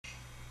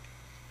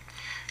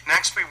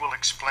Next, we will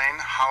explain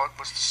how it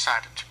was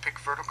decided to pick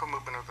vertical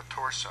movement of the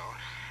torso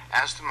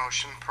as the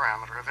motion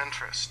parameter of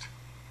interest.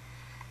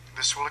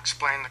 This will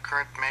explain the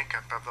current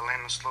makeup of the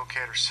Lameness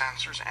Locator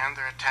sensors and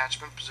their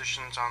attachment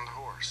positions on the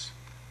horse.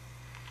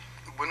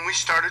 When we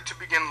started to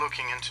begin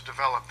looking into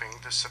developing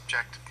this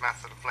objective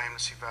method of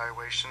lameness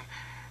evaluation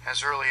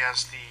as early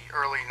as the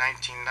early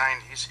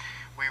 1990s,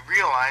 we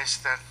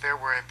realized that there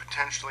were a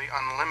potentially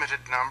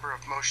unlimited number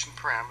of motion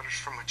parameters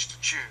from which to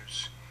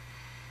choose.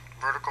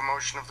 Vertical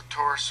motion of the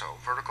torso,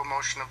 vertical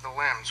motion of the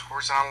limbs,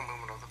 horizontal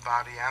movement of the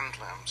body and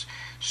limbs,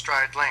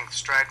 stride length,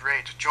 stride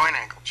rate, joint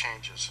angle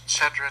changes,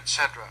 etc.,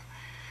 etc.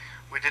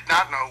 We did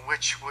not know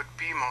which would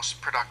be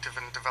most productive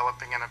in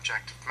developing an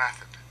objective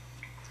method.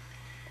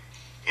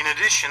 In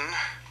addition,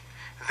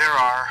 there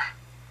are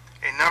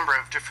a number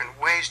of different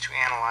ways to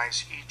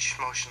analyze each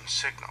motion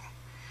signal.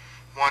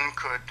 One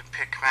could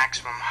pick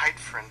maximum height,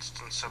 for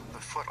instance, of the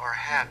foot or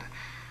head,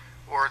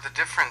 or the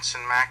difference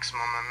in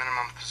maximum and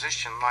minimum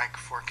position, like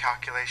for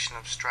calculation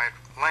of stride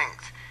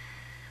length.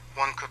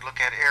 One could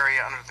look at area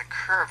under the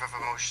curve of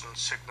a motion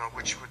signal,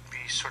 which would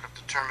be sort of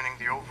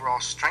determining the overall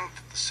strength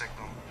of the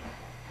signal.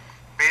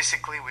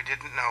 Basically, we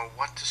didn't know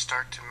what to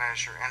start to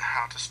measure and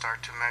how to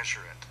start to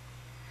measure it.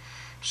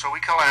 So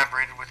we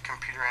collaborated with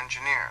computer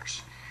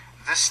engineers.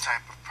 This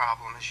type of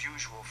problem is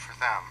usual for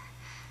them.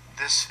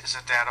 This is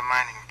a data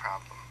mining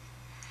problem.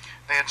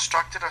 They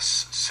instructed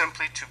us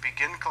simply to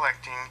begin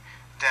collecting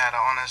data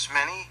on as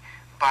many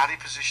body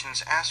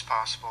positions as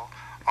possible,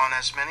 on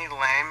as many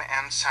lame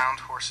and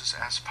sound horses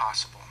as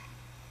possible.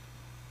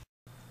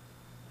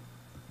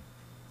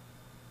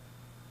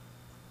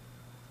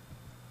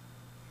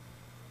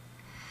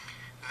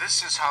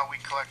 This is how we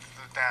collected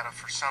the data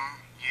for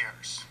some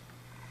years.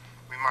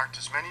 We marked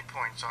as many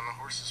points on the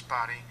horse's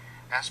body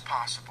as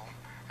possible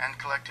and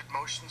collected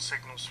motion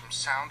signals from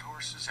sound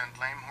horses and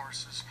lame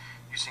horses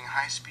using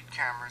high-speed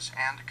cameras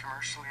and a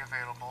commercially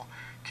available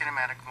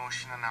kinematic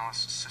motion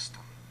analysis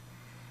system.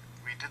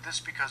 We did this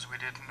because we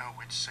didn't know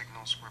which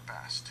signals were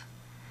best.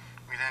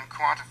 We then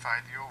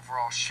quantified the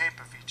overall shape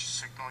of each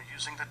signal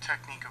using the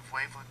technique of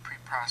wavelet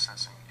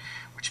preprocessing,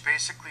 which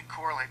basically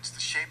correlates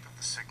the shape of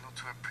the signal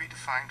to a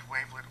predefined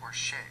wavelet or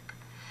shape.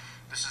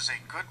 This is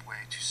a good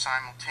way to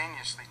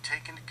simultaneously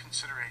take into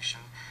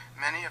consideration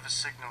many of a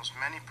signal's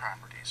many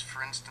properties,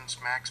 for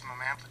instance, maximum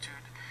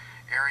amplitude,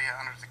 area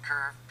under the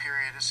curve,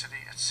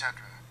 periodicity,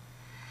 etc.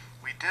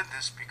 We did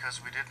this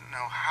because we didn't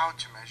know how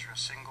to measure a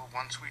signal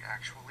once we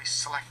actually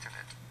selected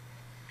it.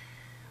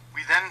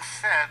 We then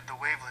fed the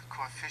wavelet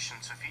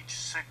coefficients of each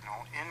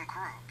signal in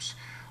groups,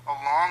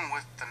 along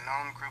with the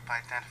known group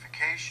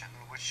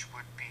identification, which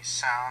would be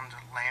sound,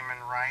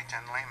 layman right,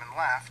 and layman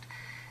left,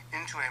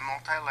 into a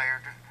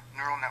multi-layered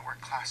neural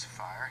network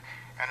classifier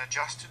and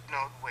adjusted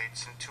node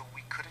weights until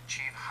we could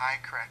achieve high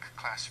correct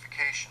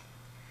classification.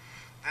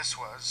 This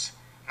was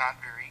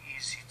not very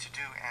easy to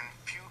do, and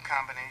few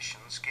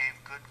combinations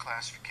gave good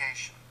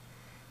classification,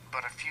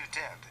 but a few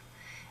did.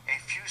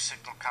 A few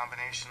signal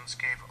combinations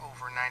gave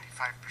over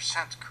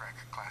 95%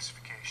 correct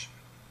classification.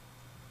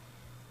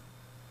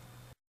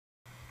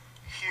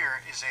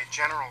 Here is a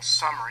general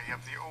summary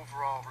of the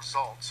overall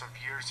results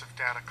of years of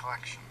data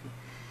collection.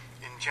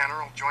 In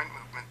general, joint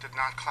movement did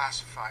not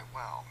classify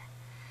well.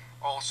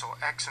 Also,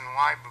 X and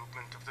Y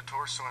movement of the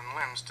torso and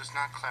limbs does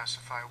not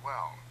classify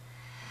well.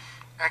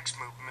 X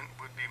movement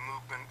would be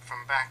movement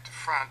from back to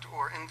front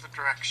or in the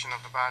direction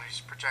of the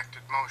body's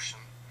projected motion.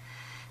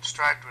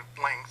 Stride with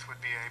length would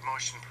be a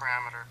motion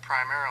parameter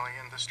primarily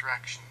in this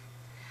direction.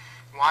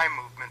 Y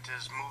movement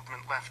is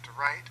movement left to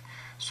right,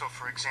 so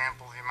for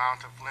example the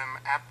amount of limb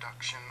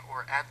abduction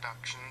or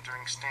adduction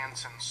during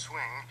stance and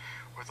swing,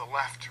 or the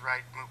left to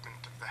right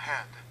movement of the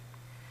head.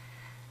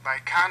 By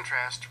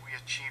contrast, we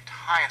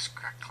achieved highest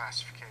correct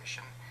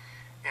classification,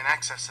 in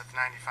excess of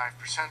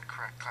 95%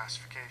 correct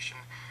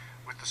classification,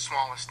 with the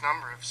smallest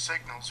number of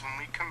signals when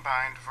we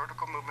combined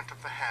vertical movement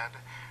of the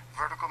head,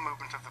 vertical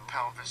movement of the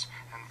pelvis,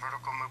 and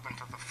vertical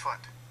movement of the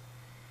foot.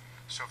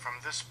 So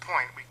from this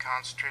point we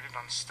concentrated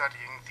on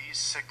studying these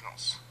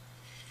signals.